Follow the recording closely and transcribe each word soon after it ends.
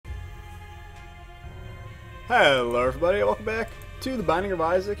Hello everybody, welcome back to the Binding of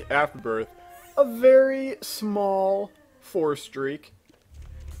Isaac Afterbirth. A very small 4 streak,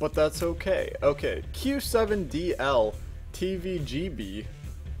 but that's okay. Okay, Q7DL TVGB.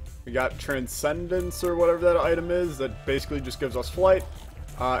 We got Transcendence or whatever that item is that basically just gives us flight.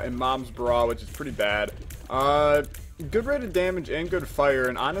 And Mom's Bra, which is pretty bad. Good rate of damage and good fire,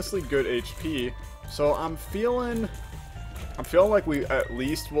 and honestly good HP. So I'm feeling like we at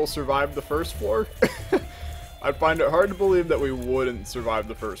least will survive the first floor. I find it hard to believe that we wouldn't survive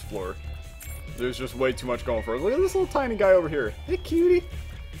the first floor. There's just way too much going for us. Look at this little tiny guy over here. Hey, cutie.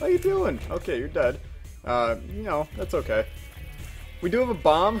 How you doing? Okay, you're dead. You know, that's okay. We do have a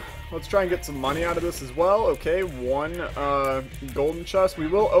bomb. Let's try and get some money out of this as well. Okay, one golden chest. We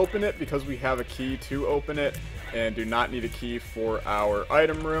will open it because we have a key to open it and do not need a key for our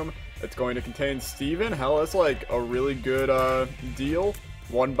item room. It's going to contain Steven. Hell, that's like a really good deal.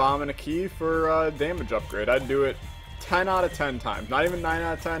 One bomb and a key for damage upgrade. I'd do it 10 out of 10 times. Not even 9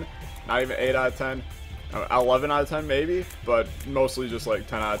 out of 10. Not even 8 out of 10. 11 out of 10 maybe. But mostly just like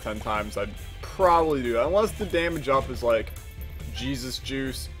 10 out of 10 times I'd probably do that. Unless the damage up is like Jesus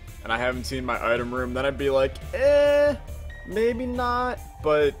juice and I haven't seen my item room. Then I'd be like, maybe not.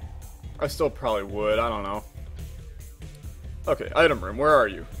 But I still probably would. I don't know. Okay, item room. Where are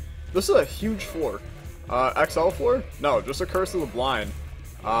you? This is a huge floor. XL floor? No, just a Curse of the Blind.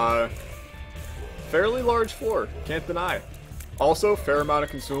 Fairly large floor, can't deny. Also, fair amount of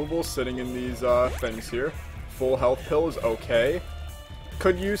consumables sitting in these things here. Full health pill is okay.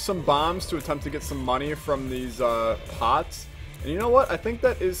 Could use some bombs to attempt to get some money from these pots. And you know what? I think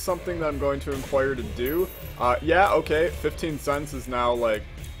that is something that I'm going to inquire to do. Yeah, okay, 15 cents is now like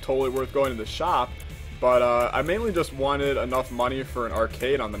totally worth going to the shop. But I mainly just wanted enough money for an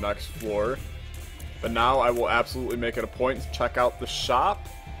arcade on the next floor. But now I will absolutely make it a point to check out the shop,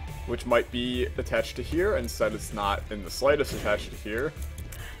 which might be attached to here. Instead, it's not in the slightest attached to here.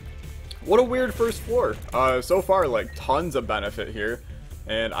 What a weird first floor. So far, like, tons of benefit here,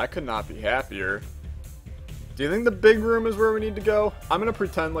 and I could not be happier. Do you think the big room is where we need to go? I'm going to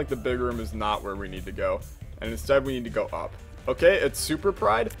pretend like the big room is not where we need to go, and instead we need to go up. Okay, it's Super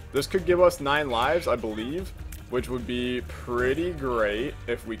Pride. This could give us 9 lives, I believe, which would be pretty great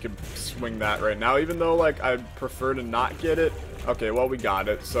if we could swing that right now, even though, like, I'd prefer to not get it. Okay, well, we got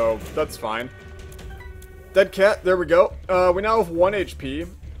it, so that's fine. Dead cat, there we go. We now have 1 HP,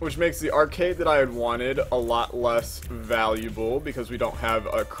 which makes the arcade that I had wanted a lot less valuable because we don't have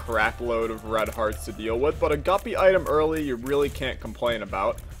a crap load of red hearts to deal with, but a Guppy item early you really can't complain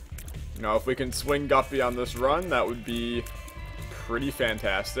about. You know, if we can swing Guppy on this run, that would be pretty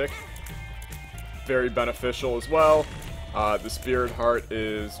fantastic. Very beneficial as well. The Spirit Heart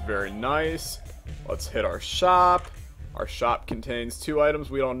is very nice. Let's hit our shop. Our shop contains 2 items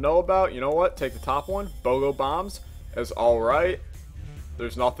we don't know about. You know what? Take the top one. BOGO Bombs is alright.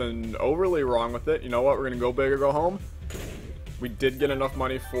 There's nothing overly wrong with it. You know what? We're going to go big or go home. We did get enough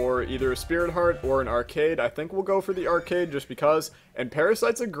money for either a Spirit Heart or an arcade. I think we'll go for the arcade just because. And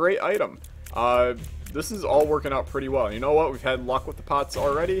Parasite's a great item. This is all working out pretty well. You know what? We've had luck with the pots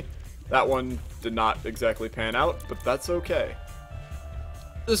already. That one did not exactly pan out, but that's okay.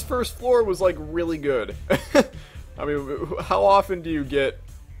 This first floor was, like, really good. I mean, how often do you get,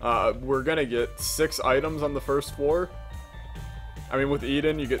 we're gonna get 6 items on the first floor? I mean, with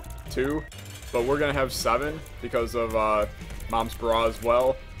Eden, you get 2, but we're gonna have 7 because of, Mom's Bra as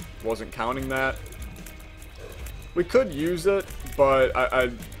well. Wasn't counting that. We could use it, but I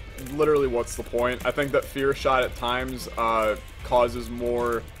literally, what's the point? I think that Fear Shot at times, causes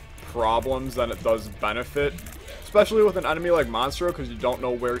more problems than it does benefit, especially with an enemy like Monstro, because you don't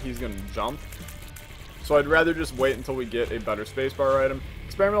know where he's going to jump. So I'd rather just wait until we get a better spacebar item.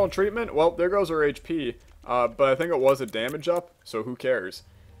 Experimental treatment, well, there goes our HP, but I think it was a damage up, so who cares.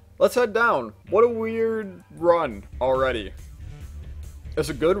 Let's head down. What a weird run already. It's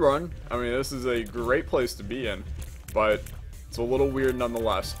a good run. I mean, this is a great place to be in, but it's a little weird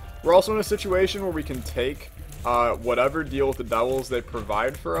nonetheless. We're also in a situation where we can take whatever deal with the devils they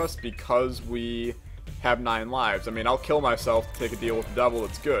provide for us because we have 9 lives. I mean, I'll kill myself to take a deal with the devil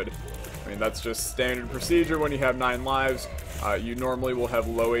that's good. I mean, that's just standard procedure when you have 9 lives. You normally will have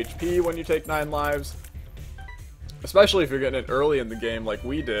low HP when you take 9 lives. Especially if you're getting it early in the game like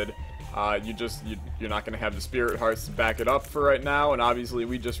we did. You're not going to have the Spirit Hearts to back it up for right now. And obviously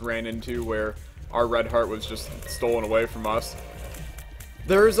we just ran into where our red heart was just stolen away from us.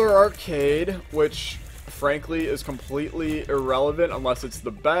 There's our arcade, which frankly is completely irrelevant unless it's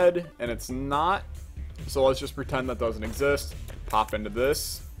the bed, and it's not. So let's just pretend that doesn't exist. Pop into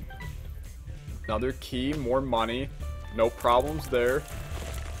this. Another key, more money. No problems there.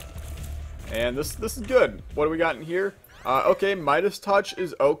 And this is good. What do we got in here? Okay, Midas Touch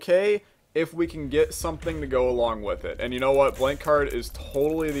is okay if we can get something to go along with it. And you know what? Blank Card is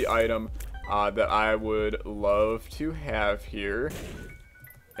totally the item that I would love to have here.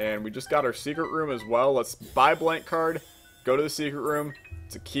 And we just got our secret room as well. Let's buy Blank Card, go to the secret room.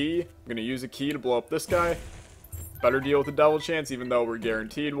 It's a key. I'm going to use a key to blow up this guy. Better deal with the Devil Chance, even though we're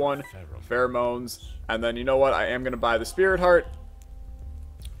guaranteed one. Pheromones. And then, you know what? I am going to buy the Spirit Heart.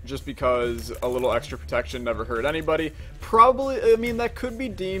 Just because a little extra protection never hurt anybody. Probably, I mean, that could be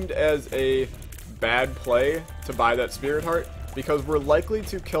deemed as a bad play to buy that Spirit Heart, because we're likely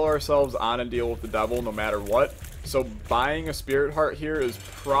to kill ourselves on a deal with the devil no matter what. So buying a Spirit Heart here is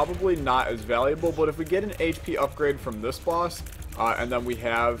probably not as valuable, but if we get an HP upgrade from this boss, and then we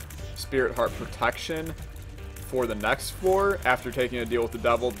have Spirit Heart protection for the next floor after taking a deal with the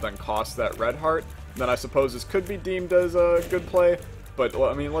devil, then cost that red heart, then I suppose this could be deemed as a good play. But,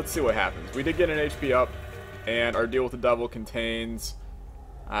 I mean, let's see what happens. We did get an HP up, and our deal with the devil contains,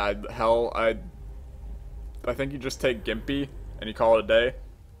 hell, I think you just take Gimpy, and you call it a day.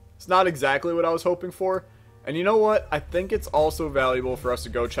 It's not exactly what I was hoping for. And you know what? I think it's also valuable for us to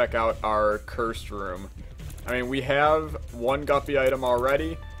go check out our cursed room. I mean, we have one Guppy item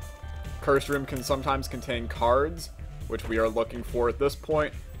already. Cursed room can sometimes contain cards, which we are looking for at this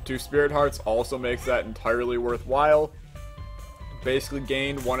point. 2 Spirit Hearts also makes that entirely worthwhile. Basically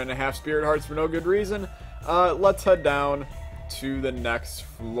gained 1.5 Spirit Hearts for no good reason. Let's head down to the next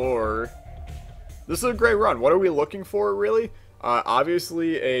floor. This is a great run. What are we looking for, really?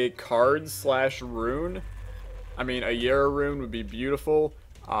 Obviously a card / rune. I mean, a Yara rune would be beautiful.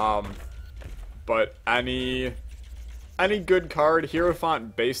 But any good card,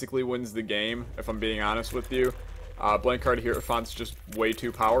 Hierophant basically wins the game, if I'm being honest with you. Blank Card Hierophant's just way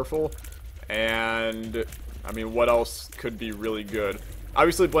too powerful. And I mean, what else could be really good?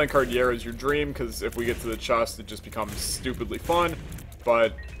 Obviously, Blank Card Yara is your dream, because if we get to the chest, it just becomes stupidly fun.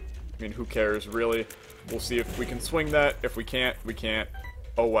 But, I mean, who cares, really? We'll see if we can swing that. If we can't, we can't.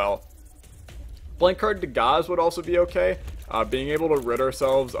 Oh well. Blank Card Degaz would also be okay. Being able to rid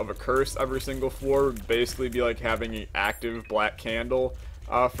ourselves of a curse every single floor would basically be like having an active black candle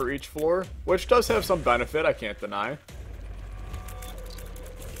for each floor, which does have some benefit, I can't deny.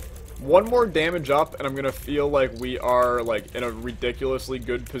 One more damage up, and I'm going to feel like we are like in a ridiculously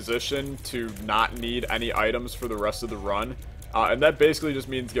good position to not need any items for the rest of the run. And that basically just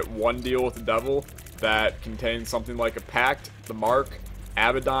means get one deal with the devil that contains something like a Pact, the Mark,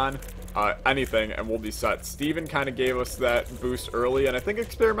 Abaddon, anything, and we'll be set. Steven kind of gave us that boost early, and I think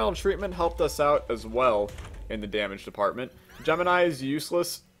Experimental Treatment helped us out as well in the damage department. Gemini is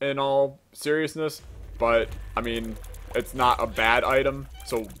useless in all seriousness, but, I mean, it's not a bad item,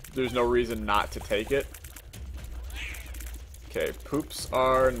 so there's no reason not to take it. Okay, poops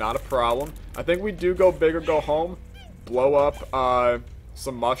are not a problem. I think we do go big or go home. Blow up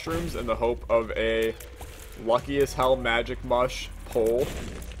some mushrooms in the hope of a lucky as hell magic mush pull.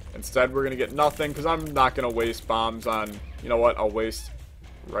 Instead, we're going to get nothing, because I'm not going to waste bombs on... You know what? I'll waste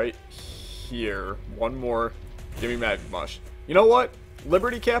right here. One more. Give me magic mush. You know what?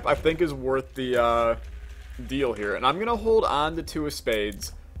 Liberty Cap, I think, is worth the deal here. And I'm going to hold on to 2 of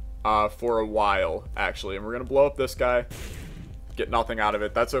Spades for a while, actually. And we're going to blow up this guy. Get nothing out of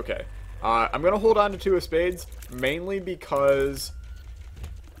it. That's okay. I'm going to hold on to 2 of Spades, mainly because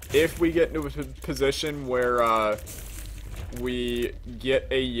if we get into a position where we get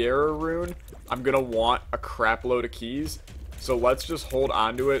a Yara rune, I'm going to want a crap load of keys. So let's just hold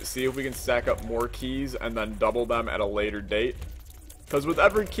on to it, see if we can stack up more keys, and then double them at a later date. Because with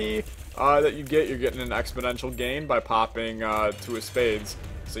every key that you get, you're getting an exponential gain by popping 2 of Spades.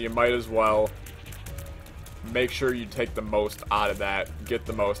 So you might as well make sure you take the most out of that, get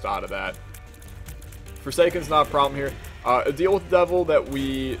the most out of that. Forsaken's not a problem here. A deal with the devil that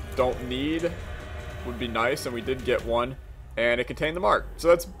we don't need would be nice, and we did get one. And it contained the Mark. So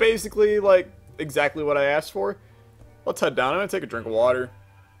that's basically, like, exactly what I asked for. Let's head down. I'm going to take a drink of water.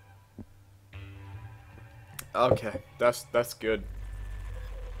 Okay, that's good.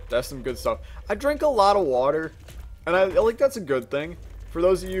 That's some good stuff. I drink a lot of water, and I like that's a good thing. For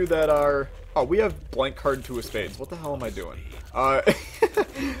those of you that are... Oh, we have Blank Card 2 of Spades. What the hell am I doing?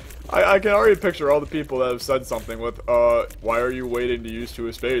 I can already picture all the people that have said something with, why are you waiting to use 2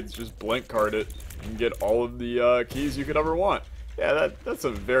 of Spades? Just Blank Card it and get all of the keys you could ever want. Yeah, that's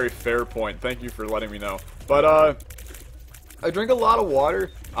a very fair point. Thank you for letting me know. But, I drink a lot of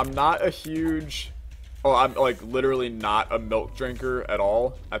water. I'm not a huge... Oh, I'm, like, literally not a milk drinker at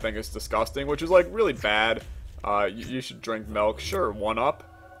all. I think it's disgusting, which is, like, really bad. You should drink milk. Sure, 1 up.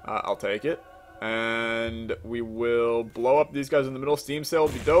 I'll take it. And we will blow up these guys in the middle. Steam sale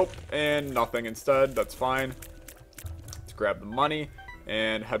would be dope. And nothing instead. That's fine. Let's grab the money.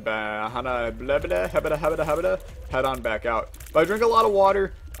 And head on back out. But I drink a lot of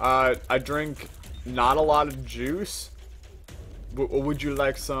water. I drink not a lot of juice. Would you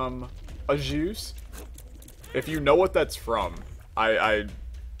like a juice? If you know what that's from,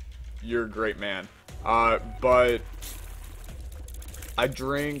 you're a great man. But I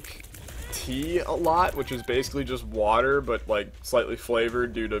drink tea a lot, which is basically just water, but like slightly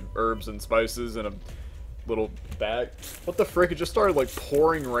flavored due to herbs and spices and a little bag. What the frick? It just started like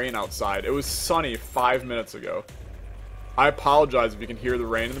pouring rain outside. It was sunny 5 minutes ago. I apologize if you can hear the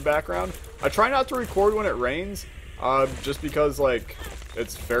rain in the background. I try not to record when it rains, just because like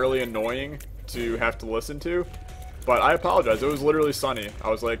it's fairly annoying to have to listen to. But I apologize. It was literally sunny. I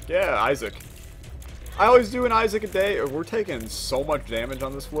was like, yeah, Isaac. I always do an Isaac a day. We're taking so much damage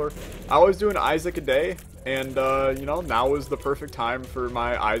on this floor. I always do an Isaac a day, and you know, now is the perfect time for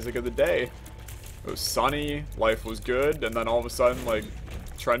my Isaac of the day. It was sunny, life was good, and then all of a sudden, like,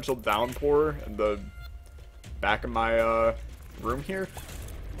 torrential downpour in the back of my room here.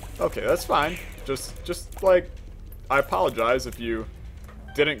 Okay, that's fine. Just like, I apologize if you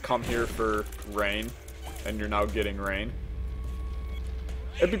didn't come here for rain, and you're now getting rain.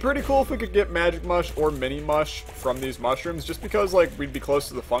 It'd be pretty cool if we could get magic mush or mini mush from these mushrooms, just because, like, we'd be close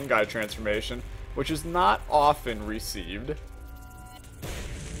to the fungi transformation, which is not often received.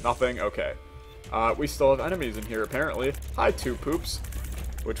 Nothing? Okay. We still have enemies in here, apparently. Hi, Two Poops,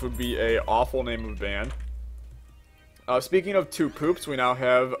 which would be a awful name of a band. Speaking of Two Poops, we now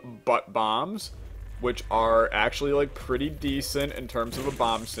have butt bombs, which are actually, like, pretty decent in terms of a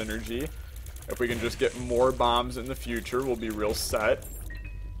bomb synergy. If we can just get more bombs in the future, we'll be real set.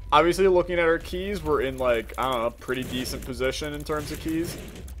 Obviously, looking at our keys, we're in, like, I don't know, pretty decent position in terms of keys.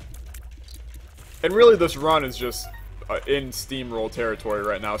 And really, this run is just in steamroll territory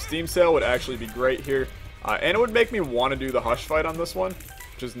right now. Steam sale would actually be great here. And it would make me want to do the hush fight on this one,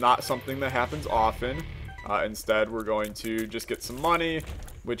 which is not something that happens often. Instead, we're going to just get some money,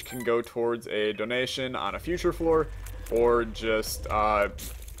 which can go towards a donation on a future floor, or just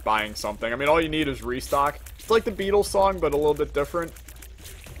buying something. I mean, all you need is restock. It's like the Beatles song, but a little bit different.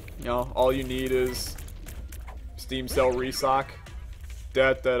 You know, all you need is Steam sale restock.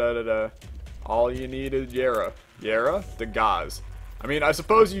 All you need is Yara. Yara? The Gaz. I mean, I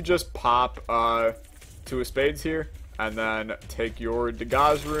suppose you just pop Two of Spades here, and then take your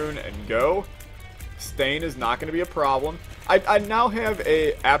Degaz rune and go. Stain is not going to be a problem. I now have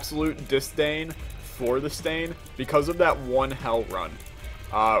a absolute disdain for the Stain because of that one hell run.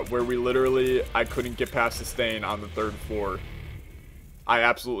 Where we literally, I couldn't get past the Stain on the 3rd floor. I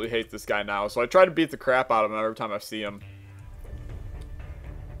absolutely hate this guy now, so I try to beat the crap out of him every time I see him.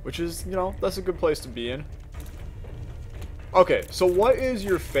 Which is, you know, that's a good place to be in. Okay, so what is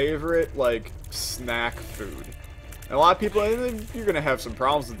your favorite, like, snack food? And a lot of people, you're going to have some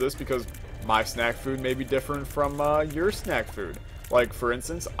problems with this because my snack food may be different from your snack food. Like, for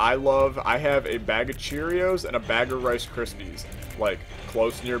instance, I have a bag of Cheerios and a bag of Rice Krispies, like,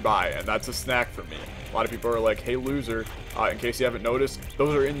 close nearby, and that's a snack for me. A lot of people are like, hey, loser, in case you haven't noticed,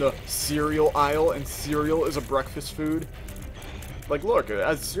 those are in the cereal aisle, and cereal is a breakfast food. Like, look,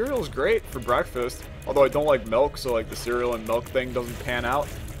 cereal is great for breakfast, although I don't like milk, so, like, the cereal and milk thing doesn't pan out.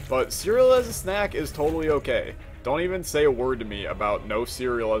 But cereal as a snack is totally okay. Don't even say a word to me about no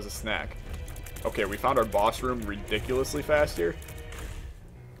cereal as a snack. Okay, we found our boss room ridiculously fast here.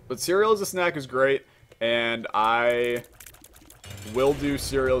 But cereal as a snack is great, and I will do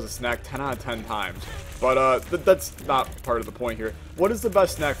cereal as a snack 10 out of 10 times. But that's not part of the point here. What is the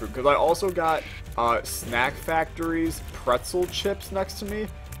best snack food? Because I also got Snack Factory's pretzel chips next to me,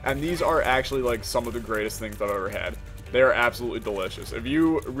 and these are actually like some of the greatest things I've ever had. They are absolutely delicious. If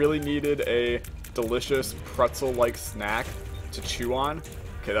you really needed a delicious pretzel-like snack to chew on,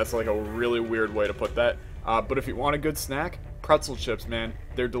 okay, that's like a really weird way to put that. But if you want a good snack, pretzel chips, man,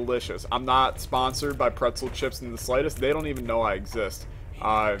 they're delicious. I'm not sponsored by pretzel chips in the slightest. They don't even know I exist.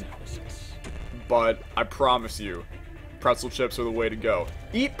 But I promise you, pretzel chips are the way to go.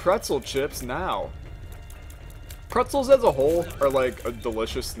 Eat pretzel chips now. Pretzels as a whole are like a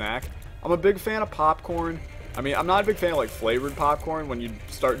delicious snack. I'm a big fan of popcorn. I mean, I'm not a big fan of like flavored popcorn when you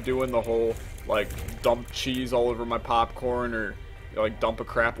start doing the whole like dump cheese all over my popcorn, or like dump a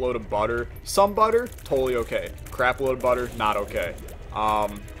crap load of butter. Some butter, totally okay. Crap load of butter, not okay.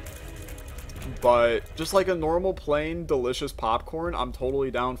 But just like a normal plain delicious popcorn, I'm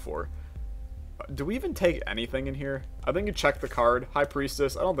totally down for. Do we even take anything in here? I think you check the card. High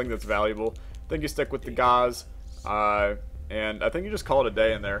Priestess, I don't think that's valuable. I think you stick with the Gaz. And I think you just call it a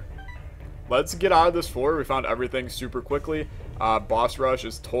day in there. let's get out of this floor. We found everything super quickly. Boss rush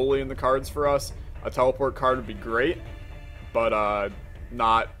is totally in the cards for us. A teleport card would be great, but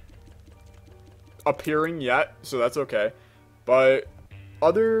not appearing yet, so that's okay. But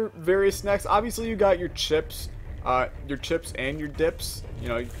other various snacks, obviously you got your chips and your dips. You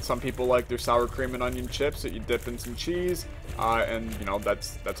know, some people like their sour cream and onion chips that you dip in some cheese, and you know,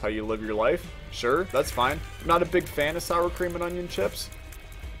 that's how you live your life. Sure, that's fine. I'm not a big fan of sour cream and onion chips.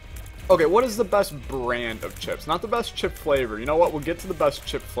 Okay, what is the best brand of chips? Not the best chip flavor. You know what? We'll get to the best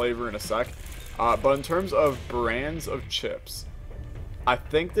chip flavor in a sec. But in terms of brands of chips, I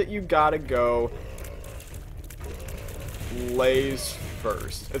think that you gotta go Lay's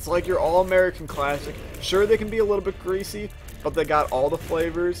first. It's like your all-American classic. Sure, they can be a little bit greasy, but they got all the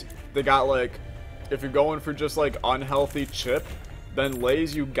flavors. They got, like, if you're going for just, like, unhealthy chip, then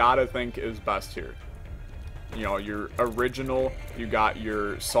Lay's you gotta think is best here. You know, your original, you got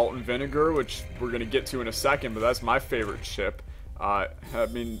your salt and vinegar, which we're gonna get to in a second, but that's my favorite chip. I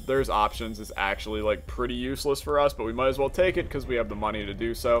mean, there's options. It's actually, like, pretty useless for us, but we might as well take it because we have the money to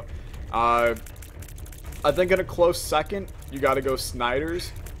do so. I think in a close second, you got to go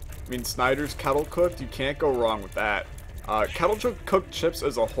Snyder's. I mean, Snyder's kettle cooked. You can't go wrong with that. Kettle cooked chips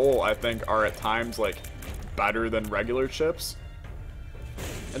as a whole, I think, are at times, like, better than regular chips.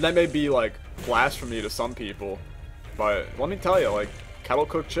 And that may be, like, blasphemy to some people, but let me tell you, like, kettle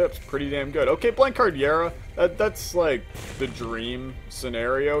cooked chips, pretty damn good. Okay, Blancardiera, that's like the dream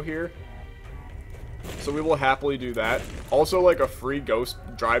scenario here. So we will happily do that. Also, like, a free Ghost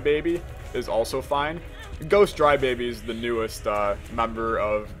Dry Baby is also fine. Ghost Dry Baby is the newest member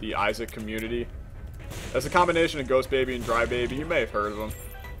of the Isaac community. That's a combination of Ghost Baby and Dry Baby. You may have heard of them.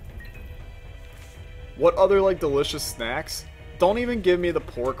 What other, like, delicious snacks? Don't even give me the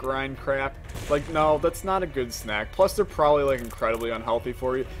pork rind crap. Like, no, that's not a good snack. Plus, they're probably, like, incredibly unhealthy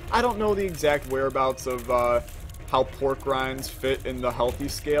for you. I don't know the exact whereabouts of how pork rinds fit in the healthy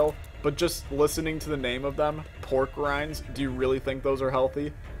scale, but just listening to the name of them, pork rinds, do you really think those are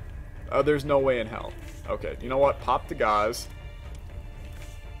healthy? There's no way in hell. Okay, you know what? Pop the gauze.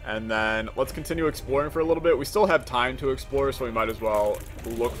 And then let's continue exploring for a little bit. We still have time to explore, so we might as well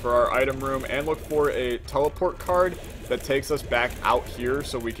look for our item room and look for a teleport card that takes us back out here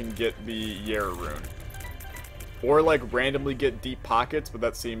so we can get the Yera rune. Or, like, randomly get deep pockets, but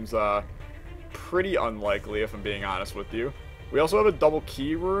that seems pretty unlikely if I'm being honest with you. We also have a double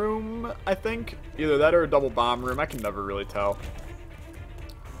key room, I think. Either that or a double bomb room. I can never really tell.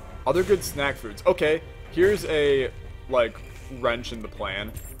 Other good snack foods. Okay, here's a, like, wrench in the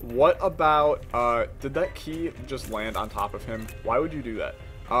plan. What about, did that key just land on top of him? Why would you do that?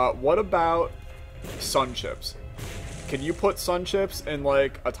 What about sun chips? Can you put sun chips in,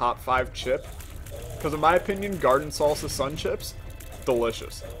 like, a top 5 chip? Because in my opinion, garden salsa sun chips,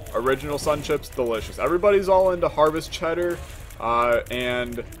 delicious. Original sun chips, delicious. Everybody's all into harvest cheddar,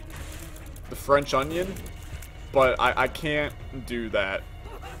 and the French onion, but I can't do that.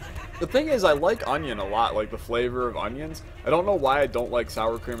 The thing is, I like onion a lot, like the flavor of onions. I don't know why I don't like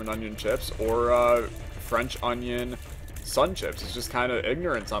sour cream and onion chips or French onion sun chips. It's just kind of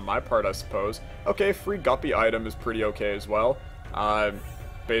ignorance on my part, I suppose. Okay, free guppy item is pretty okay as well.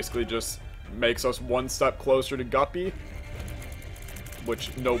 Basically just makes us one step closer to guppy,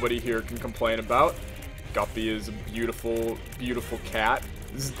 which nobody here can complain about. Guppy is a beautiful, beautiful cat.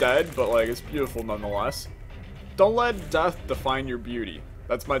 It's dead, but, like, it's beautiful nonetheless. Don't let death define your beauty.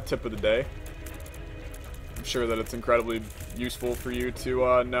 That's my tip of the day. I'm sure that it's incredibly useful for you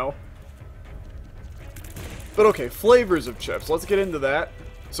to know. But okay, flavors of chips. Let's get into that.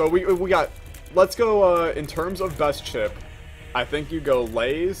 So we got, let's go in terms of best chip. I think you go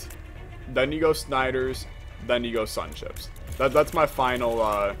Lay's, then you go Snyder's, then you go Sun Chips. That's my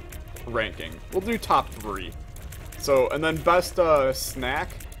final ranking. We'll do top 3. So, and then best snack,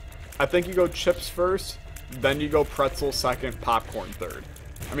 I think you go chips first, then you go pretzel second, popcorn third.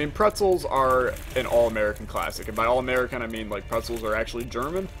 I mean, pretzels are an all-American classic, and by all-American I mean, like, pretzels are actually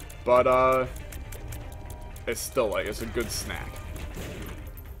German, but it's still, like, it's a good snack.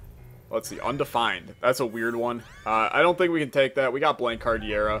 Let's see, undefined. That's a weird one. I don't think we can take that. We got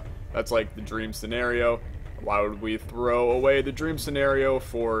Blancardiera. That's, like, the dream scenario. Why would we throw away the dream scenario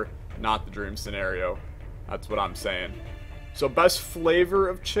for not the dream scenario? That's what I'm saying. So, best flavor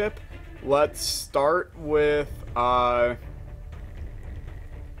of chip. Let's start with, I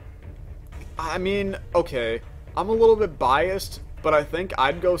mean, okay, I'm a little bit biased, but I think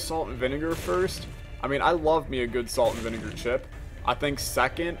I'd go salt and vinegar first. I mean, I love me a good salt and vinegar chip. I think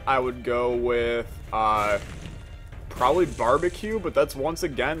second, I would go with, probably barbecue, but that's once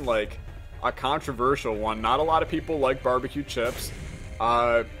again, like, a controversial one. Not a lot of people like barbecue chips.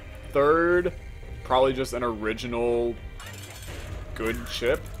 third, probably just an original good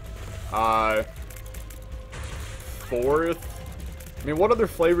chip. Fourth, I mean, what other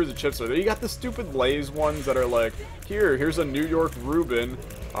flavors of chips are there? You got the stupid Lay's ones that are like, here's a New York Reuben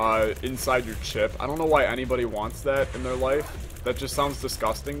inside your chip. I don't know why anybody wants that in their life. That just sounds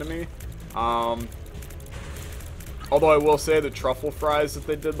disgusting to me. Although I will say the truffle fries that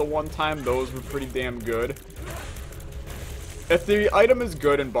they did the one time, those were pretty damn good. If the item is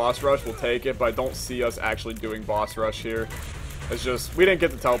good in Boss Rush, we'll take it, but I don't see us actually doing Boss Rush here. It's just, we didn't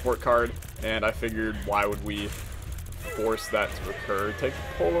get the teleport card, and I figured, why would we force that to occur? Take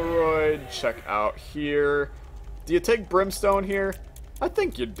the Polaroid, check out here. Do you take Brimstone here? I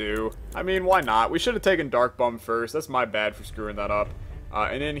think you do. I mean, why not? We should have taken Dark Bum first. That's my bad for screwing that up.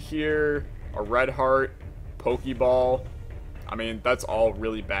 And in here, a Red Heart, Pokeball. I mean, that's all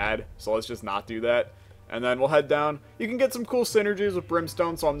really bad, so let's just not do that. And then we'll head down. You can get some cool synergies with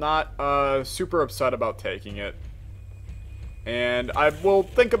Brimstone, so I'm not super upset about taking it. And I will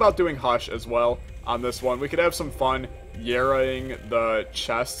think about doing Hush as well on this one. We could have some fun Yeraing the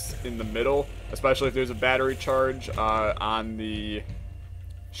chests in the middle, especially if there's a battery charge on the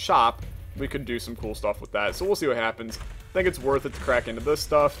shop. We could do some cool stuff with that, so we'll see what happens. I think it's worth it to crack into this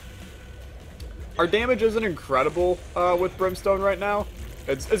stuff. Our damage isn't incredible with Brimstone right now.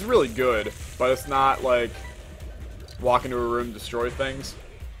 It's really good, but it's not like walk into a room, destroy things.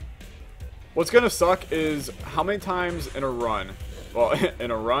 What's going to suck is how many times in a run, well,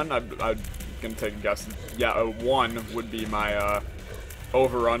 in a run, I'm going to take a guess. Yeah, a 1 would be my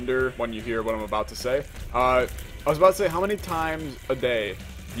over-under when you hear what I'm about to say. I was about to say, how many times a day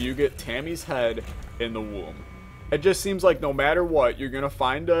do you get Tammy's head in the womb? It just seems like no matter what, you're going to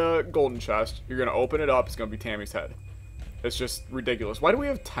find a golden chest, you're going to open it up, it's going to be Tammy's head. It's just ridiculous. Why do we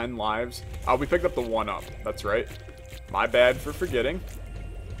have 10 lives? We picked up the 1-up, that's right. My bad for forgetting.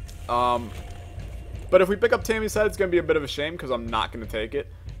 But if we pick up Tammy's head, it's going to be a bit of a shame because I'm not going to take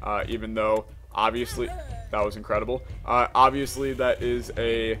it. Even though, obviously, that was incredible. Obviously, that is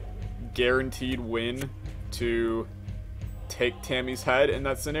a guaranteed win to take Tammy's head in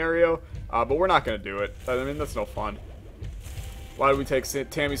that scenario. But we're not going to do it. I mean, that's no fun. Why did we take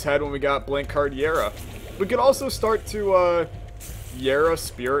Tammy's head when we got blank card Yera? We could also start to Yera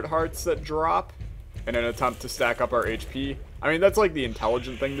Spirit Hearts that drop in an attempt to stack up our HP. I mean, that's like the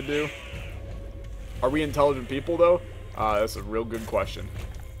intelligent thing to do. Are we intelligent people, though? That's a real good question.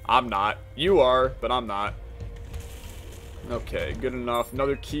 I'm not. You are, but I'm not. Okay, good enough.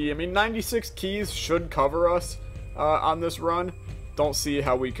 Another key. I mean, 96 keys should cover us on this run. Don't see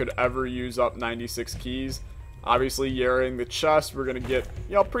how we could ever use up 96 keys. Obviously, Yeraing the chest, we're going to get,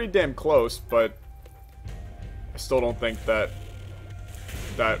 you know, pretty damn close, but I still don't think that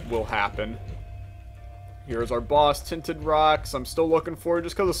will happen. Here's our boss, Tinted Rocks. I'm still looking for it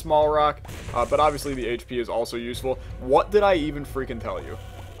just because of Small Rock, but obviously the HP is also useful. What did I even freaking tell you?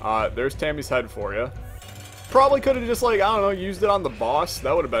 There's Tammy's head for you. Probably could have just, like, I don't know, used it on the boss.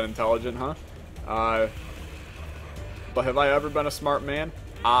 That would have been intelligent, huh? But have I ever been a smart man?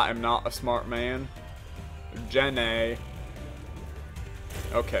 I am not a smart man. Jenny.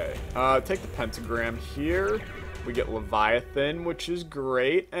 Okay, take the pentagram here. We get Leviathan, which is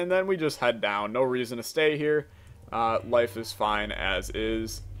great, and then we just head down. No reason to stay here. Life is fine as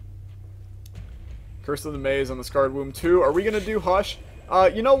is. Curse of the Maze on the Scarred Womb 2. Are we going to do Hush?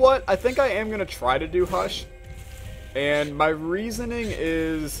 You know what? I think I am going to try to do Hush. And my reasoning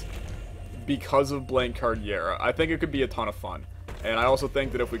is because of Blank Card Yera. I think it could be a ton of fun. And I also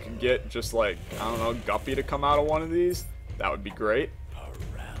think that if we could get just like, I don't know, Guppy to come out of one of these, that would be great.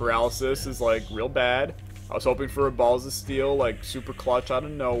 Paralysis is like real bad. I was hoping for a Balls of Steel, like super clutch out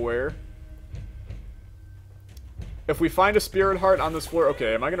of nowhere. If we find a Spirit Heart on this floor,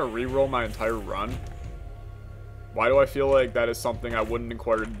 okay, am I going to re-roll my entire run? Why do I feel like that is something I wouldn't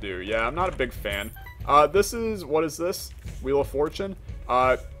inquire to do? Yeah, I'm not a big fan. This is, what is this? Wheel of Fortune.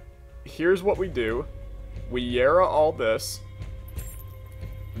 Here's what we do. We Yera all this.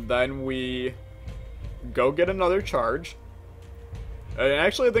 Then we go get another charge. And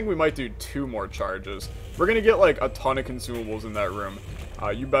actually, I think we might do 2 more charges. We're going to get, like, a ton of consumables in that room.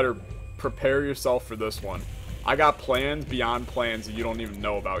 You better prepare yourself for this one. I got plans beyond plans that you don't even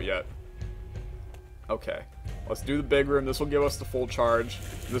know about yet. Okay. Let's do the big room. This will give us the full charge.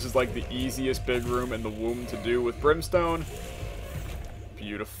 This is, like, the easiest big room in the womb to do with Brimstone.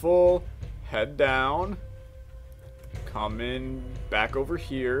 Beautiful. Head down. Come in back over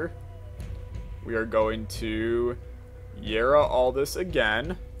here. We are going to Yera all this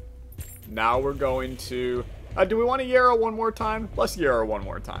again. Now we're going to... do we want to Yera one more time? Let's Yera one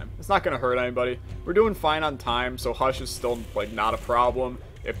more time. It's not going to hurt anybody. We're doing fine on time, so Hush is still, like, not a problem.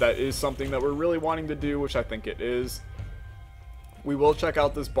 if that is something that we're really wanting to do, which I think it is. We will check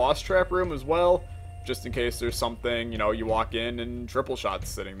out this boss trap room as well, just in case there's something, you know, you walk in and triple shots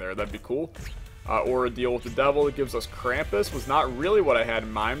sitting there. That'd be cool. Or a deal with the devil that gives us Krampus. Was not really what I had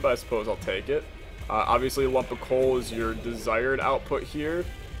in mind, but I suppose I'll take it. Obviously, a lump of coal is your desired output here.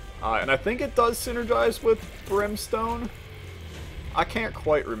 And I think it does synergize with brimstone. I can't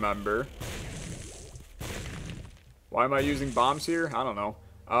quite remember. Why am I using bombs here? I don't know.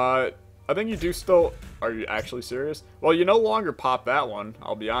 I think you do still... Are you actually serious? Well, you no longer pop that one,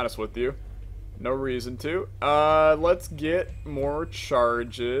 I'll be honest with you. No reason to. Let's get more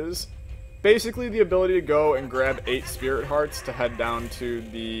charges. Basically, the ability to go and grab 8 spirit hearts to head down to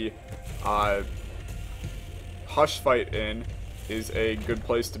the Hush fight in is a good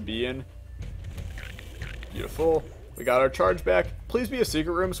place to be in. Beautiful. We got our charge back. Please be a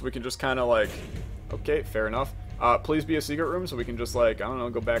secret room so we can just kind of like... Okay, fair enough. Please be a secret room so we can just like, I don't know,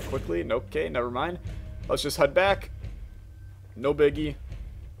 go back quickly. Okay, never mind. Let's just head back. No biggie.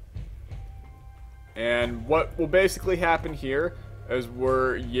 And what will basically happen here is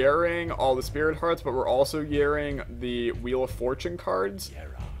we're yaring all the spirit hearts, but we're also yaring the Wheel of Fortune cards.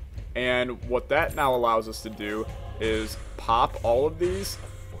 And what that now allows us to do is pop all of these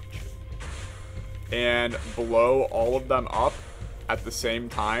and blow all of them up at the same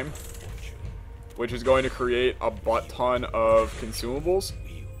time, which is going to create a butt ton of consumables.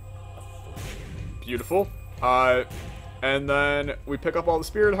 Beautiful. And then we pick up all the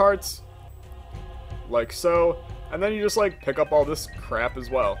spirit hearts, like so, and then you just like pick up all this crap as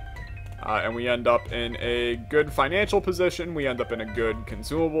well. And we end up in a good financial position, we end up in a good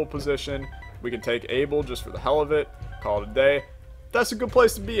consumable position. We can take Abel just for the hell of it, call it a day. That's a good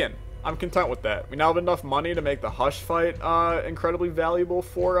place to be in. I'm content with that. We now have enough money to make the Hush fight incredibly valuable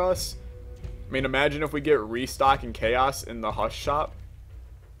for us. I mean, imagine if we get restock and chaos in the Hush shop.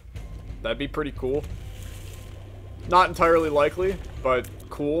 That'd be pretty cool. Not entirely likely, but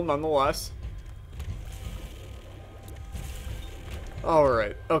cool nonetheless.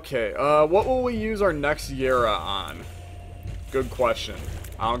 Alright, okay. What will we use our next Yera on? Good question.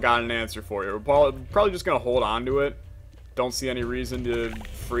 I don't got an answer for you. We're probably just going to hold on to it. Don't see any reason to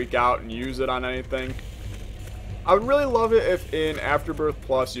freak out and use it on anything. I would really love it if in Afterbirth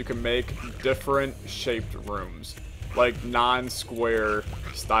Plus you can make different shaped rooms. Like non-square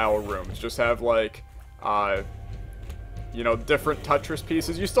style rooms. Just have like, you know, different Tetris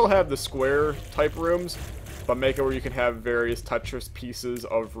pieces. You still have the square type rooms, but make it where you can have various Tetris pieces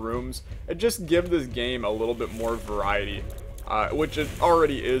of rooms. And just give this game a little bit more variety. Which it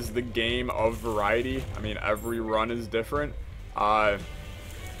already is the game of variety. I mean, every run is different. But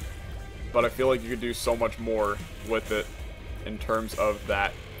I feel like you could do so much more with it in terms of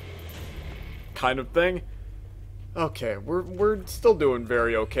that kind of thing. Okay, we're still doing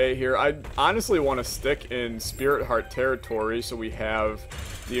very okay here. I honestly want to stick in Spirit Heart territory so we have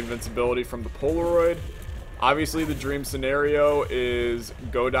the invincibility from the Polaroid. Obviously, the dream scenario is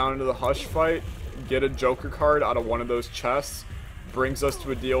go down into the Hush fight, get a Joker card out of one of those chests, brings us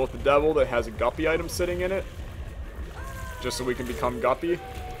to a deal with the devil that has a Guppy item sitting in it, just so we can become Guppy.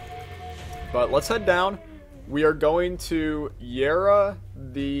 But let's head down. We are going to Yera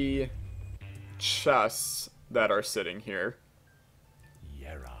the chests that are sitting here.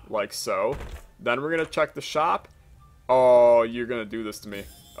 Like so. Then we're going to check the shop. Oh, you're going to do this to me.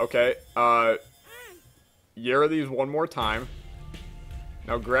 Okay. Yera these one more time.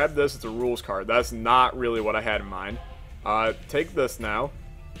 Now grab this. It's a rules card. That's not really what I had in mind. Take this now.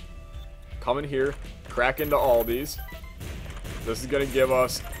 Come in here. Crack into all these. This is going to give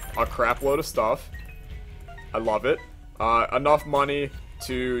us a crap load of stuff. I love it. Enough money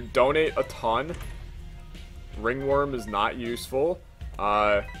to donate a ton. Ringworm is not useful.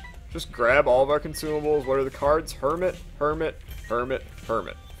 Just grab all of our consumables. What are the cards? Hermit, Hermit, Hermit,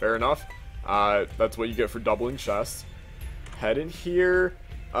 Hermit. Fair enough. That's what you get for doubling chests. Head in here.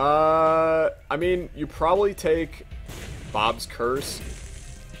 I mean, you probably take Bob's Curse.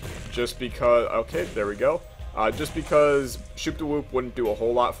 Just because... Okay, there we go. Just because Shoop da Whoop wouldn't do a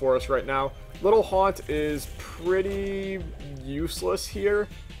whole lot for us right now. Little Haunt is pretty useless here.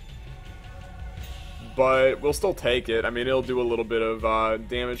 But we'll still take it. I mean, it'll do a little bit of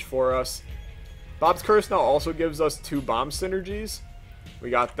damage for us. Bob's Curse now also gives us 2 bomb synergies. We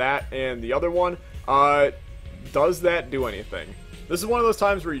got that and the other one. Does that do anything? This is one of those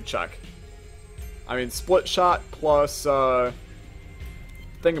times where you check. I mean, split shot plus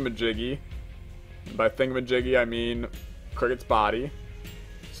thingamajiggy. By thingamajiggy, I mean Cricket's body.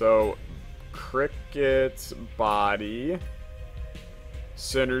 So, Cricket's body.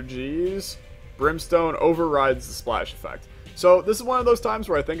 Synergies. Brimstone overrides the splash effect. So this is one of those times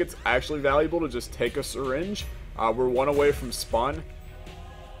where I think it's actually valuable to just take a syringe. We're 1 away from spawn.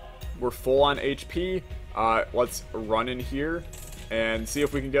 We're full on HP. Let's run in here and see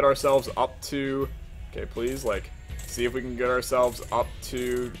if we can get ourselves up to... Okay, please, like, see if we can get ourselves up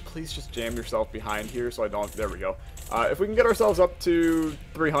to... Please just jam yourself behind here so I don't... There we go. If we can get ourselves up to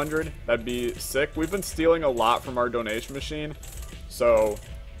 300, that'd be sick. We've been stealing a lot from our donation machine, so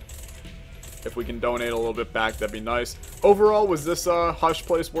if we can donate a little bit back, that'd be nice. Overall, was this Hush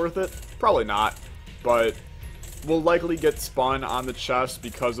place worth it? Probably not, but we'll likely get spun on the chest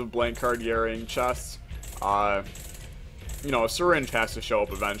because of blank card carrying chests. You know, a syringe has to show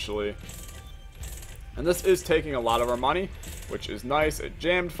up eventually. And this is taking a lot of our money, which is nice. It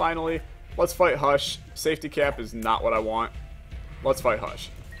jammed finally. Let's fight Hush. Safety cap is not what I want. Let's fight Hush.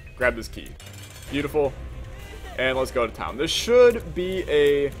 Grab this key. Beautiful. And let's go to town. This should be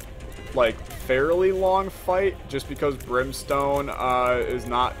a, like, fairly long fight, just because Brimstone is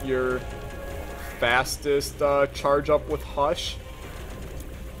not your fastest charge up with Hush.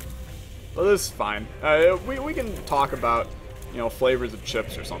 But this is fine. We can talk about, you know, flavors of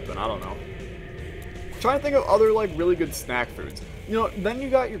chips or something. I don't know. I'm trying to think of other, like, really good snack foods. You know, then you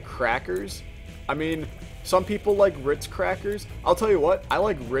got your crackers. I mean, some people like Ritz crackers. I'll tell you what, I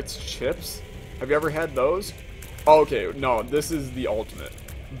like Ritz chips. Have you ever had those? Oh, okay, no, this is the ultimate.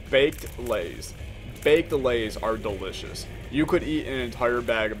 Baked Lays. Baked Lays are delicious. You could eat an entire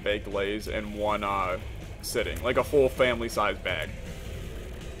bag of baked Lays in one sitting. Like a full family size bag.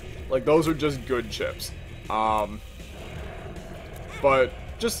 Like, those are just good chips. But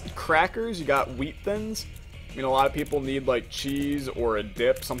just crackers, you got Wheat Thins. I mean, a lot of people need, like, cheese or a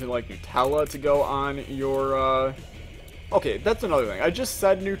dip, something like Nutella to go on your, Okay, that's another thing. I just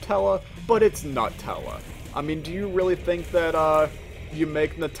said Nutella, but it's Nutella. I mean, do you really think that, you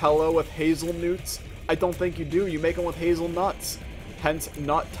make Nutella with hazelnuts? I don't think you do. You make them with hazelnuts. Hence,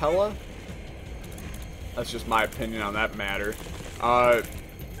 Nutella. That's just my opinion on that matter. I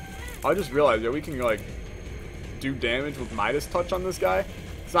just realized that we can, like, do damage with Midas Touch on this guy.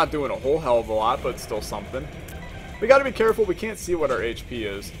 It's not doing a whole hell of a lot, but it's still something. We gotta be careful. We can't see what our HP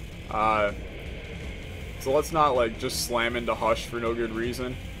is. So let's not, like, just slam into Hush for no good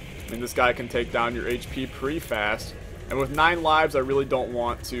reason. I mean, this guy can take down your HP pretty fast. And with 9 lives, I really don't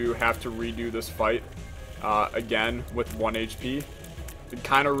want to have to redo this fight again with 1 HP. It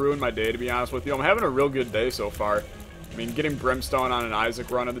kind of ruined my day, to be honest with you. I'm having a real good day so far. I mean, getting Brimstone on an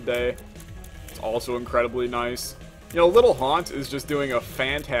Isaac run of the day, it's also incredibly nice. You know, Little Haunt is just doing a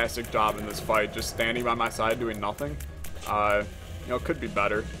fantastic job in this fight, just standing by my side doing nothing. You know, could be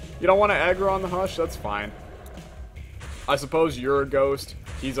better. You don't want to aggro on the Hush? That's fine. I suppose you're a ghost.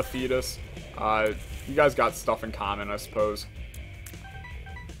 He's a fetus. You guys got stuff in common, I suppose.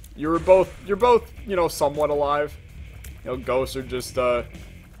 You're both, you know, somewhat alive. You know, ghosts are just a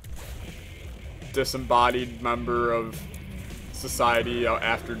disembodied member of society, you know,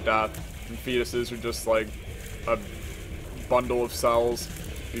 after death. And fetuses are just like a bundle of cells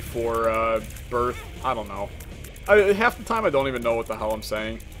before birth. I don't know. Half the time I don't even know what the hell I'm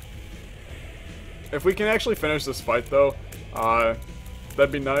saying. If we can actually finish this fight though,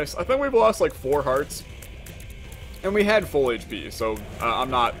 that'd be nice. I think we've lost like 4 hearts. And we had full HP, so I'm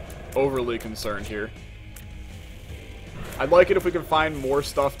not overly concerned here. I'd like it if we can find more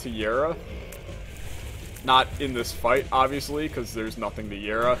stuff to Yera. Not in this fight, obviously, because there's nothing to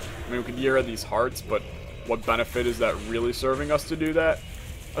Yera. I mean, we could Yera these hearts, but what benefit is that really serving us to do that?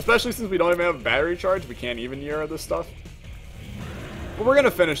 Especially since we don't even have a battery charge, we can't even Yera this stuff. But we're going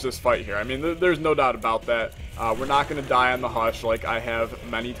to finish this fight here. I mean, there's no doubt about that. We're not going to die on the Hush like I have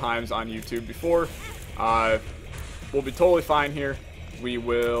many times on YouTube before. We'll be totally fine here. We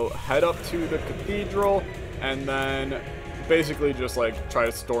will head up to the cathedral and then basically just like try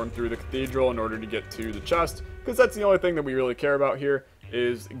to storm through the cathedral in order to get to the chest, because that's the only thing that we really care about here,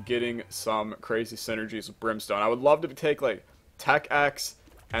 is getting some crazy synergies with Brimstone. I would love to take like Tech X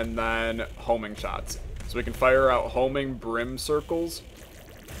and then homing shots, so we can fire out homing Brim circles.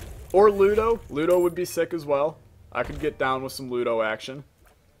 Or Ludo. Ludo would be sick as well. I could get down with some Ludo action.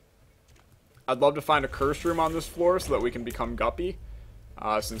 I'd love to find a curse room on this floor so that we can become Guppy,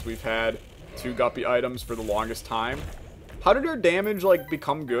 since we've had 2 Guppy items for the longest time. How did our damage, like,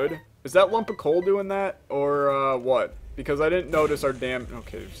 become good? Is that lump of coal doing that? Or, what? Because I didn't notice our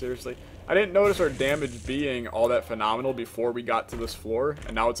Okay, seriously. I didn't notice our damage being all that phenomenal before we got to this floor,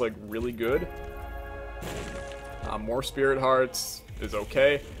 and now it's, like, really good. More Spirit Hearts is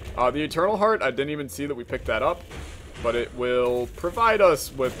okay. The Eternal Heart, I didn't even see that we picked that up, but it will provide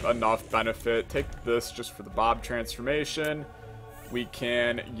us with enough benefit. Take this just for the Bob transformation. We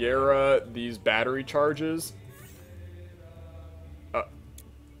can Yera these battery charges.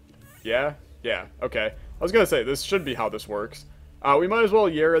 Yeah? Yeah, okay. I was gonna say, this should be how this works. We might as well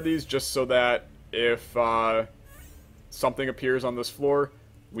Yera these just so that if something appears on this floor,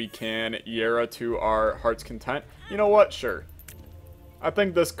 we can Yera to our heart's content. You know what? Sure. I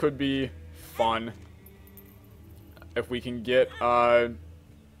think this could be fun. If we can get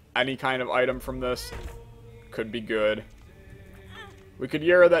any kind of item from this, could be good. We could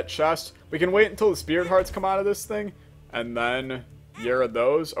Yera that chest. We can wait until the spirit hearts come out of this thing, and then Yera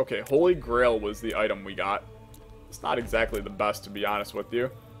those. Okay, Holy Grail was the item we got. It's not exactly the best, to be honest with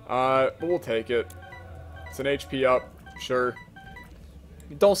you. But we'll take it. It's an HP up, sure.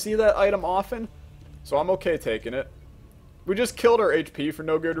 You don't see that item often, so I'm okay taking it. We just killed our HP for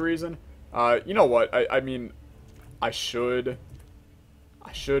no good reason. You know what? I mean, I should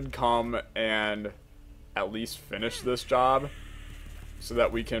come and at least finish this job so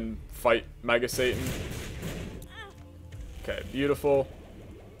that we can fight Mega Satan. Okay, beautiful.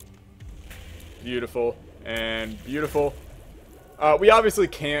 Beautiful. And beautiful. We obviously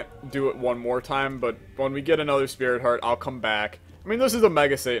can't do it one more time, but when we get another Spirit Heart, I'll come back. I mean, this is a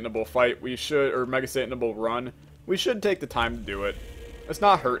Mega Satanable fight. We should, or Mega Satanable run. We should take the time to do it. It's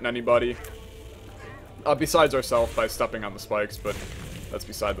not hurting anybody. Besides ourselves by stepping on the spikes, but that's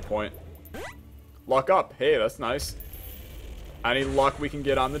beside the point. Luck up. Hey, that's nice. Any luck we can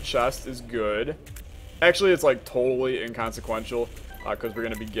get on the chest is good. Actually, it's like totally inconsequential, because we're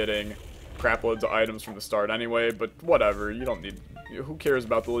going to be getting crap loads of items from the start anyway, but whatever, you don't need, who cares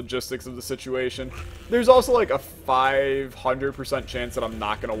about the logistics of the situation. There's also like a 500% chance that I'm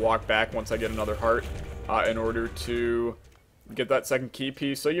not going to walk back once I get another heart, in order to get that second key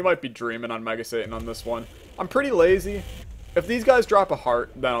piece, so you might be dreaming on Mega Satan on this one. I'm pretty lazy. If these guys drop a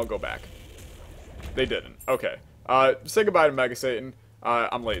heart, then I'll go back. They didn't. Okay. Say goodbye to Mega Satan.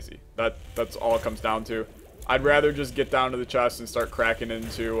 I'm lazy. That's all it comes down to. I'd rather just get down to the chest and start cracking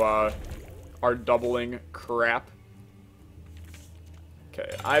into, our doubling crap. Okay,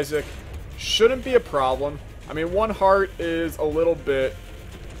 Isaac shouldn't be a problem. I mean, one heart is a little bit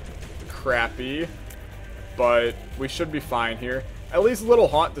crappy, but we should be fine here. At least Little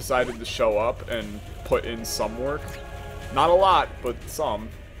Haunt decided to show up and put in some work. Not a lot, but some.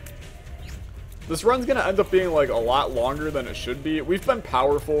 This run's gonna end up being like a lot longer than it should be. We've been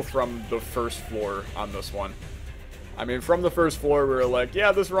powerful from the first floor on this one. I mean, from the first floor, we were like,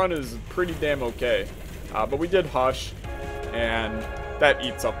 yeah, this run is pretty damn okay. But we did Hush, and that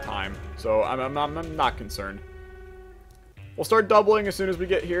eats up time. So I'm not concerned. We'll start doubling as soon as we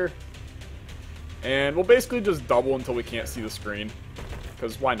get here. And we'll basically just double until we can't see the screen.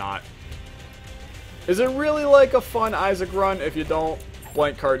 Because why not? Is it really like a fun Isaac run if you don't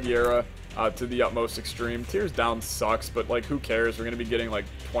blank card Yera to the utmost extreme? Tears down sucks, but like who cares? We're going to be getting like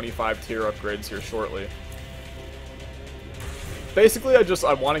 25 tier upgrades here shortly. Basically,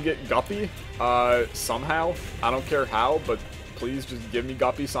 I want to get Guppy somehow. I don't care how, but please just give me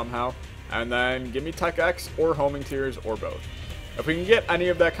Guppy somehow. And then give me Tech X or Homing Tears or both. If we can get any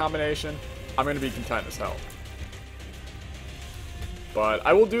of that combination, I'm going to be content as hell. But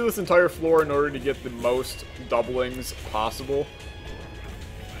I will do this entire floor in order to get the most doublings possible.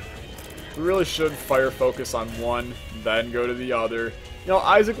 We really should fire focus on one, then go to the other. You know,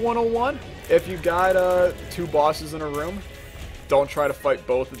 Isaac 101, if you got 2 bosses in a room, don't try to fight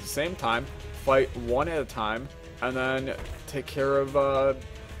both at the same time. Fight one at a time, and then take care of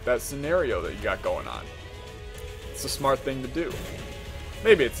that scenario that you got going on. It's a smart thing to do.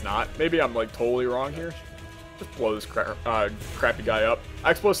 Maybe it's not. Maybe I'm like totally wrong here. Just blow this crappy guy up.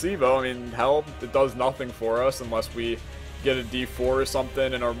 Explosivo, I mean, hell, it does nothing for us unless we get a D4 or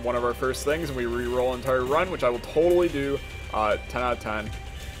something in one of our first things and we re-roll entire run, which I will totally do. 10 out of 10.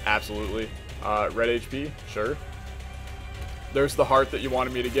 Absolutely. Red HP, sure. There's the heart that you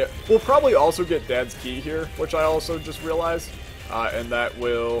wanted me to get. We'll probably also get Dad's Key here, which I also just realized. And that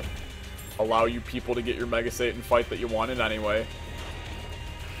will allow you people to get your Mega Satan fight that you wanted anyway.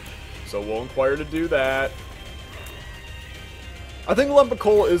 So we'll inquire to do that. I think Lump of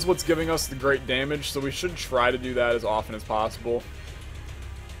Coal is what's giving us the great damage, so we should try to do that as often as possible.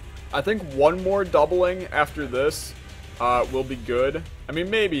 I think one more doubling after this will be good. I mean,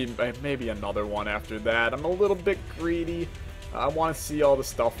 maybe another one after that. I'm a little bit greedy. I want to see all the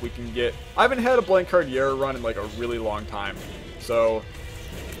stuff we can get. I haven't had a blank card Yera run in like a really long time, so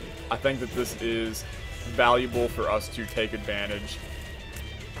I think that this is valuable for us to take advantage.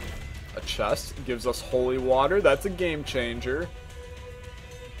 A chest gives us holy water. That's a game changer.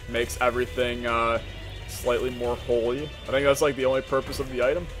 Makes everything slightly more holy. I think that's like the only purpose of the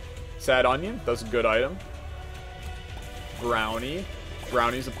item. Sad Onion, that's a good item. Brownie.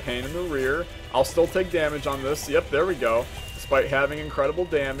 Brownie's a pain in the rear. I'll still take damage on this. Yep, there we go. This despite having incredible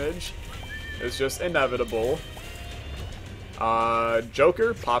damage. It's just inevitable.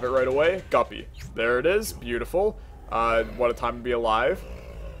 Joker, pop it right away. Guppy. There it is. Beautiful. What a time to be alive.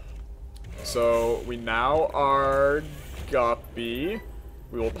 So, we now are Guppy.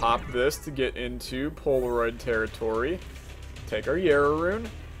 We will pop this to get into Polaroid territory. Take our Yarrow rune.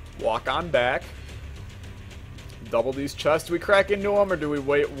 Walk on back. Double these chests. Do we crack into them, or do we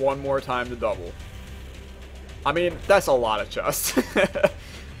wait one more time to double? I mean, that's a lot of chests.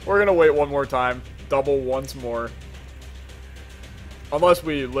 We're gonna wait one more time. Double once more. Unless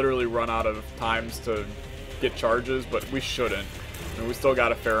we literally run out of times to get charges, but we shouldn't. And we still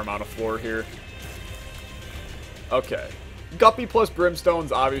got a fair amount of floor here. Okay. Guppy plus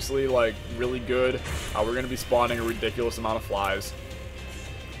Brimstone's obviously, like, really good. We're going to be spawning a ridiculous amount of flies.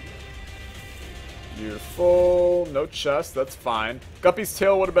 Beautiful. No chest. That's fine. Guppy's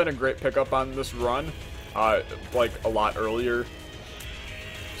tail would have been a great pickup on this run. Like, a lot earlier.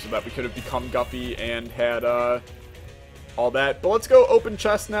 So that we could have become Guppy and had, all that. But let's go open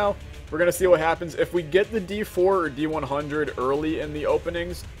chest now. We're going to see what happens. If we get the D4 or D100 early in the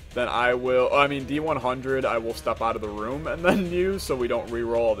openings, then I will, D100 I will step out of the room and then use so we don't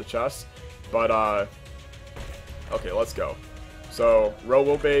re-roll all the chests. But, okay, let's go. So,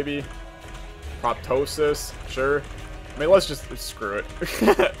 Robo Baby, Proptosis, sure. I mean, let's just, screw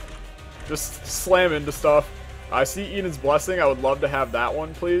it. Just slam into stuff. I see Eden's Blessing. I would love to have that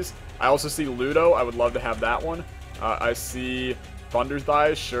one, please. I also see Ludo. I would love to have that one. I see Thunder's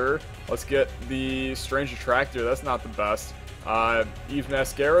Thighs, sure. Let's get the Strange Attractor. That's not the best. Eve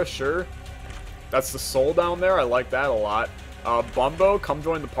Mascara, sure. That's the soul down there. I like that a lot. Bumbo, come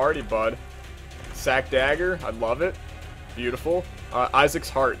join the party, bud. Sack Dagger, I love it. Beautiful. Isaac's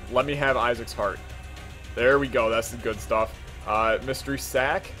Heart. Let me have Isaac's Heart. There we go. That's the good stuff. Mystery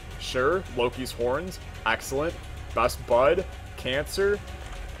Sack, sure. Loki's Horns, excellent. Best Bud, Cancer.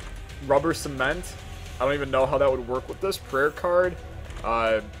 Rubber Cement. I don't even know how that would work with this. Prayer Card.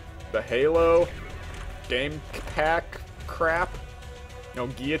 The Halo. Game Pack crap. No,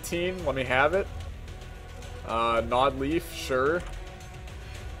 Guillotine. Let me have it. Gnawed Leaf. Sure.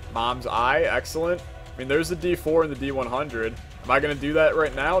 Mom's Eye. Excellent. I mean, there's the D4 and the D100. Am I going to do that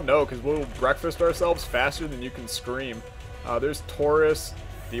right now? No, because we'll breakfast ourselves faster than you can scream. There's Taurus.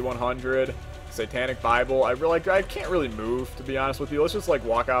 D100. Satanic Bible. I can't really move, to be honest with you. Let's just, like,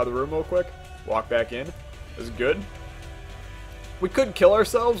 walk out of the room real quick. Walk back in. This is good. We could kill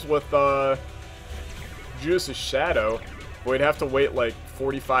ourselves with, Judas' Shadow. But we'd have to wait, like,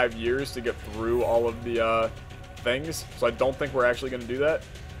 45 years to get through all of the, things. So I don't think we're actually going to do that.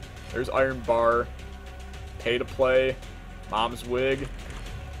 There's Iron Bar. Pay to Play. Mom's Wig.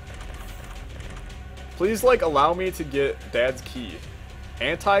 Please, like, allow me to get Dad's Key.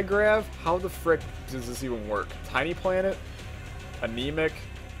 Anti-Grav? How the frick does this even work? Tiny Planet? Anemic?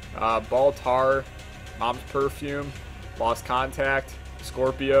 Baltar? Mom's Perfume? Lost Contact?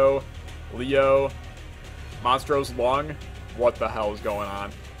 Scorpio? Leo? Monstro's Lung? What the hell is going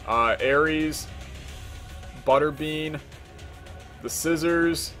on? Aries? Butterbean? The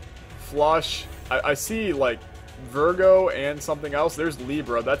Scissors? Flush? I see, like, Virgo and something else. There's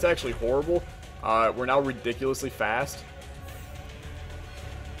Libra. That's actually horrible. We're now ridiculously fast.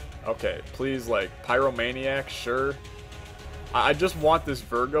 Okay, please, like, Pyromaniac, sure. I just want this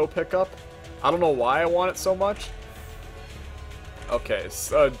Virgo pickup. I don't know why I want it so much. Okay,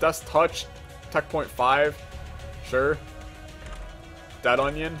 Dust Touch, Tech Point 5, sure. Dead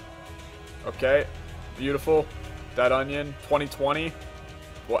Onion, okay, beautiful. Dead Onion, 2020.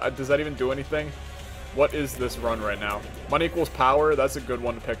 What, does that even do anything? What is this run right now? Money equals power, that's a good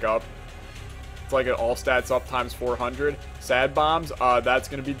one to pick up. It's like it all stats up times 400. Sad Bombs, that's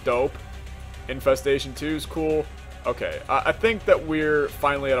going to be dope. Infestation 2 is cool. Okay, I think that we're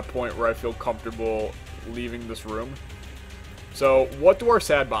finally at a point where I feel comfortable leaving this room. So, what do our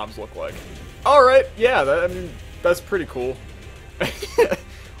Sad Bombs look like? Alright, yeah, I mean, that's pretty cool.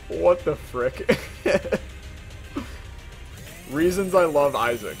 What the frick? Reasons I love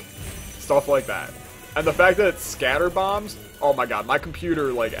Isaac. Stuff like that. And the fact that it's Scatter Bombs, oh my god, my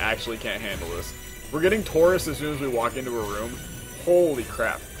computer, like, actually can't handle this. We're getting Taurus as soon as we walk into a room. Holy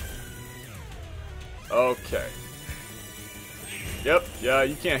crap. Okay. Yep, yeah,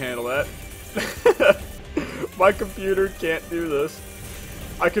 you can't handle that. My computer can't do this.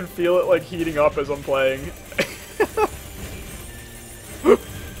 I can feel it, like, heating up as I'm playing.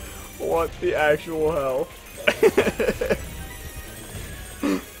 What the actual hell?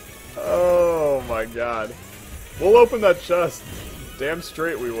 Oh my god. We'll open that chest. Damn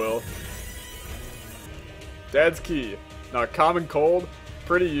straight we will. Dad's Key. Now, Common Cold,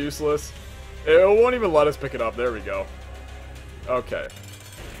 pretty useless. It won't even let us pick it up. There we go. Okay.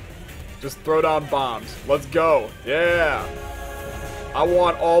 Just throw down bombs. Let's go. Yeah. I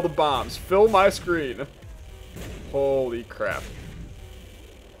want all the bombs. Fill my screen. Holy crap.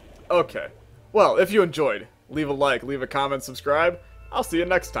 Okay. Well, if you enjoyed, leave a like, leave a comment, subscribe. I'll see you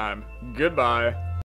next time. Goodbye.